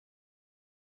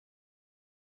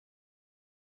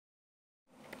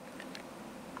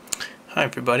Hi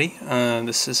everybody,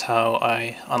 this is how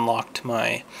I unlocked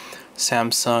my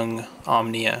Samsung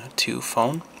Omnia II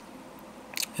phone.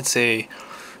 It's a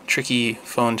tricky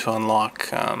phone to unlock.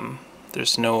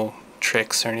 There's no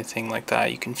tricks or anything like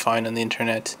that you can find on the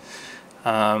internet.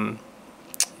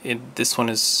 This one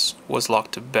was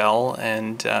locked to Bell,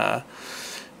 and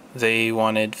they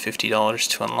wanted $50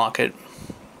 to unlock it.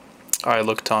 I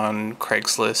looked on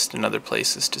Craigslist and other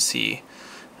places to see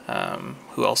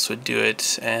who else would do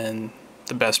it, and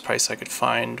the best price I could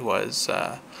find was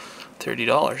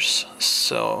 $30.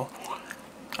 So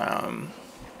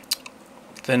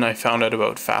then I found out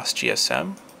about Fast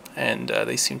GSM, and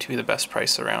they seem to be the best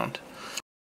price around.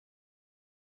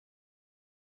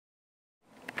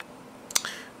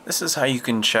 This is how you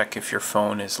can check if your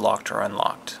phone is locked or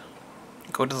unlocked.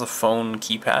 Go to the phone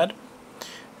keypad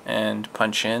and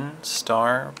punch in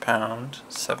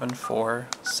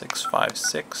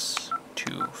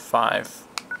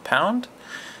 *7465625#,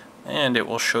 and it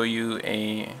will show you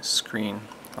a screen.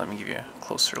 Let me give you a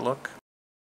closer look.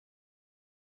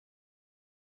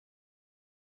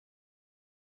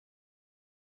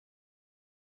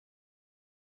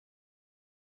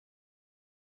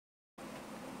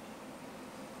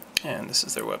 And this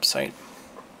is their website.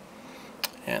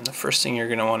 And the first thing you're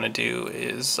going to want to do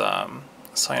is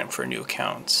sign up for a new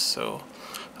account. So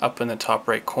up in the top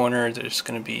right corner there's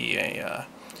going to be a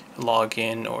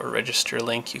login or register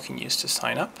link you can use to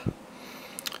sign up.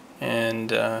 And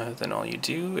then all you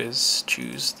do is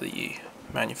choose the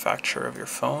manufacturer of your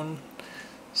phone.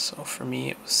 So for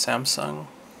me it was Samsung.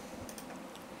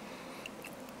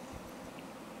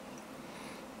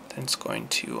 Then it's going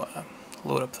to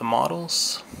load up the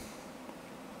models.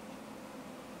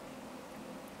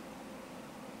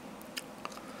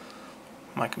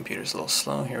 My computer's a little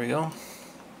slow. Here we go.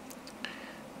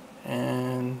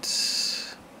 And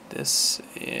this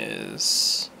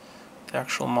is the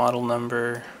actual model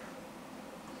number.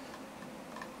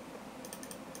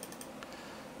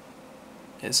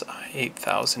 Is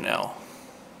i8000L.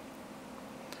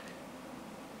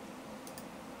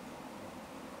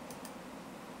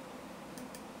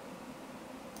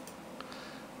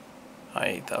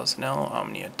 i8000L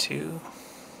Omnia II.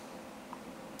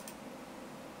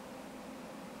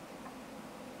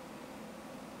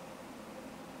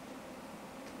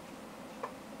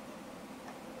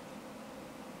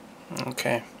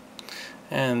 Okay,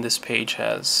 and this page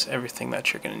has everything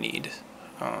that you're going to need.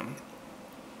 On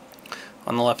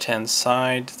the left hand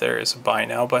side there is a buy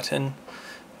now button,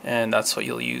 and that's what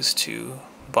you'll use to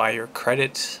buy your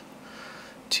credit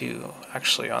to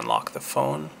actually unlock the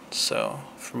phone. So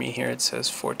for me here it says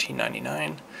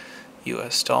 $14.99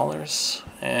 US,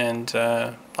 and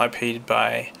I paid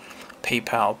by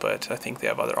PayPal, but I think they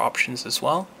have other options as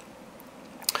well.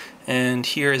 And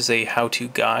here is a how-to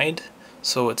guide.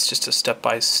 So it's just a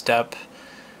step-by-step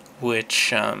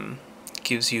which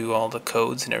gives you all the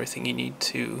codes and everything you need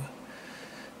to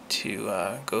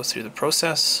go through the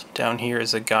process. Down here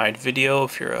is a guide video.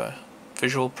 If you're a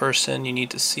visual person, you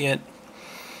need to see it.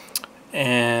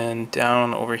 And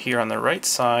down over here on the right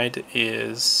side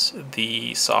is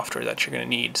the software that you're going to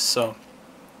need. So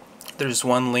there's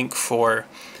one link for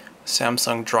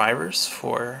Samsung drivers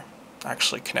for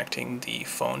actually connecting the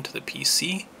phone to the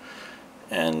PC.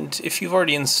 And if you've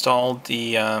already installed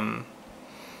the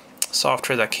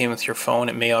software that came with your phone,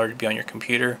 it may already be on your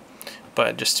computer,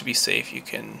 but just to be safe you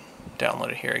can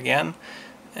download it here again.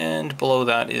 And below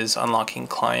that is unlocking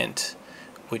client,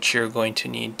 which you're going to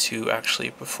need to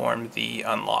actually perform the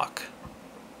unlock.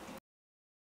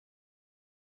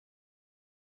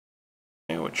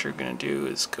 Okay, what you're going to do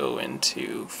is go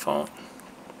into phone,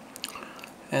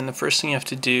 and the first thing you have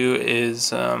to do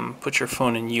is put your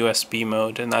phone in USB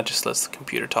mode, and that just lets the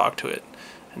computer talk to it.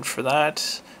 And for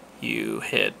that you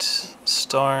hit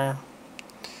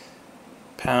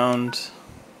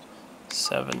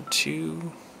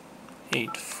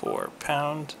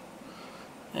 *7284#,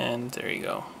 and there you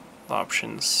go. The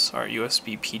options are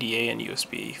USB PDA and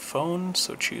USB phone,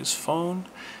 so choose phone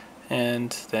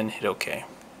and then hit OK.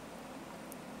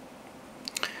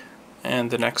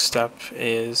 And the next step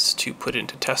is to put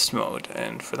into test mode,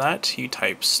 and for that you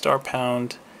type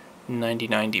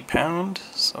 *#9090#,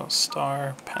 so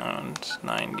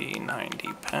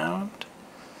 *#9090#,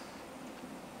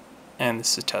 and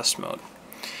this is test mode.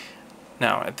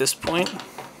 Now at this point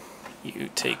you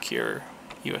take your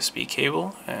USB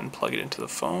cable and plug it into the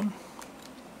phone.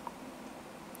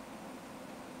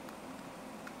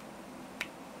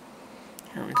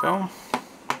 Here we go.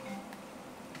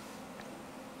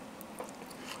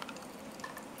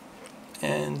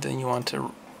 And then you want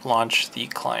to launch the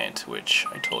client, which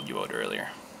I told you about earlier.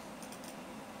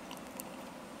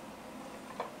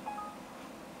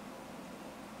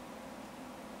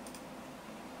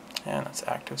 And that's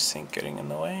active sync getting in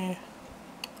the way.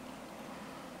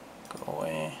 Go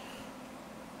away.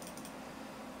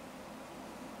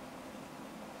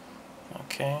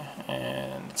 Okay,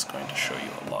 and it's going to show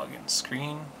you a login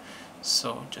screen.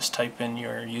 So just type in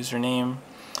your username,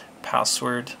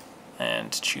 password,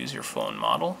 and choose your phone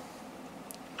model.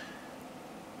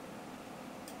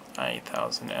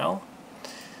 i8000L.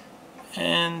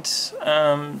 And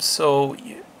so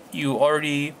you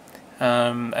already,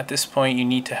 at this point, you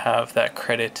need to have that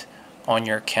credit on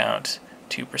your account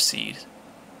to proceed.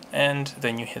 And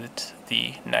then you hit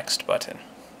the next button.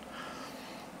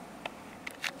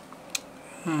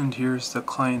 And here's the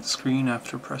client screen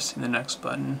after pressing the next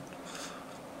button.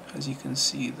 As you can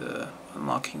see, the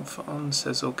unlocking phone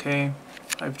says OK.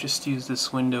 I've just used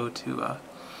this window to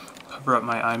cover up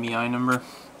my IMEI number.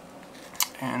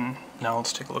 And now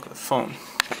let's take a look at the phone.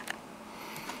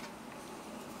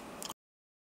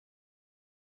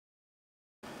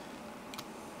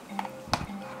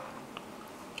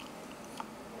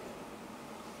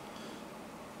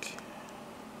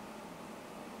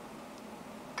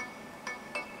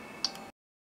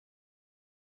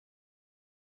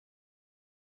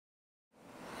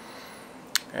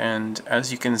 And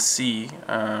as you can see,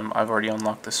 I've already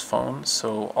unlocked this phone,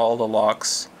 so all the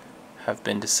locks have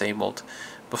been disabled.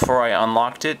 Before I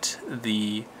unlocked it,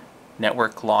 the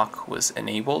network lock was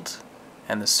enabled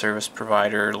and the service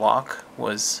provider lock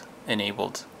was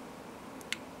enabled.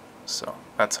 So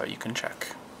that's how you can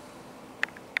check.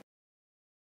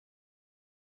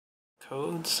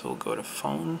 Code, so we'll go to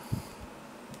phone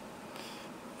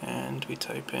and we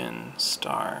type in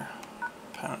 *#.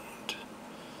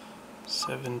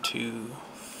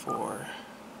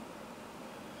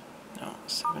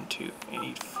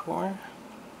 7284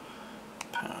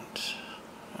 pound.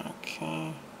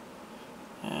 Okay,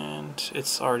 and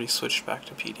it's already switched back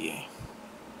to PDA.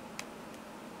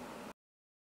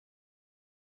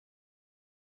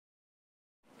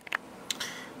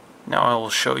 Now I will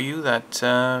show you that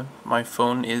my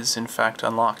phone is in fact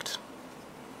unlocked.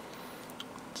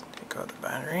 Let's take out the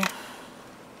battery.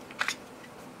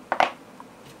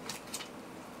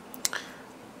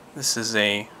 This is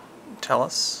a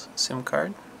TELUS SIM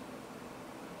card.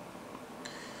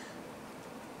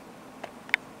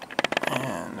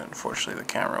 And unfortunately the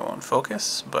camera won't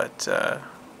focus, but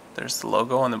there's the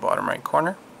logo in the bottom right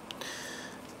corner.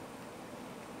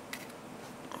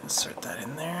 Insert that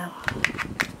in there.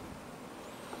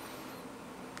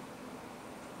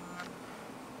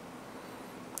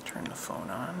 Turn the phone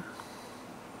on.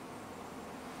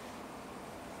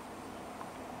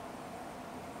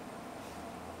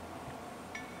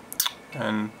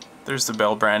 And there's the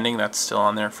Bell branding that's still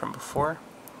on there from before.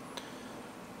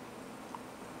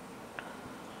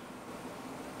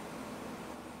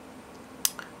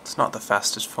 It's not the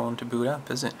fastest phone to boot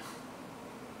up, is it?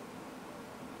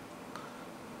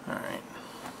 Alright.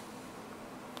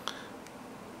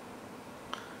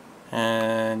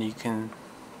 And you can...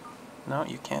 No,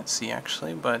 you can't see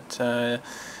actually, but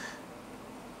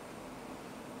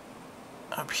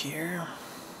up here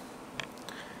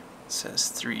it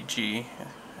says 3G,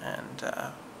 and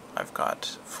I've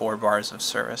got 4 bars of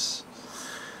service.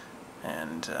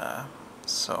 And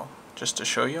so just to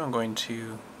show you, I'm going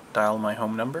to dial my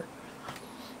home number.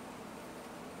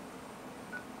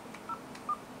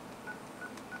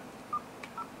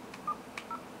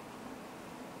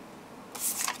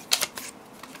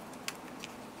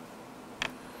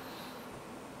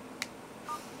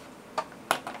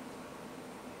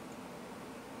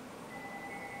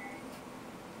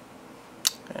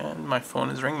 And my phone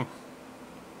is ringing.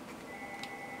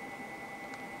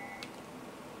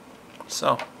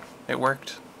 So, it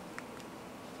worked.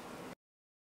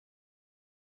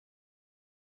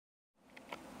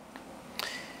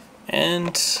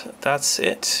 And that's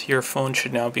it. Your phone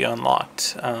should now be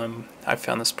unlocked. I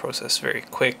found this process very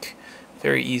quick,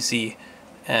 very easy,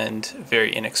 and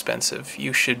very inexpensive.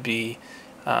 You should be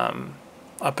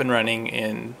up and running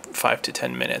in 5 to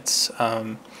 10 minutes.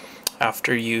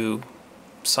 After you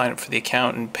sign up for the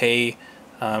account and pay,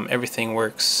 everything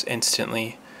works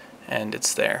instantly and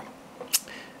it's there.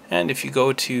 And if you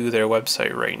go to their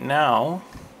website right now,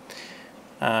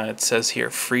 it says here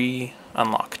free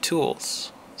unlock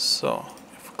tools. So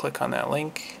if we click on that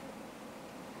link,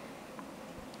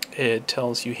 it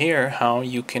tells you here how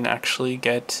you can actually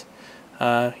get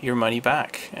your money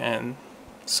back, and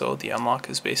so the unlock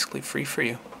is basically free for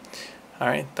you.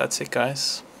 Alright, that's it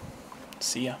guys.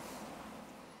 See ya.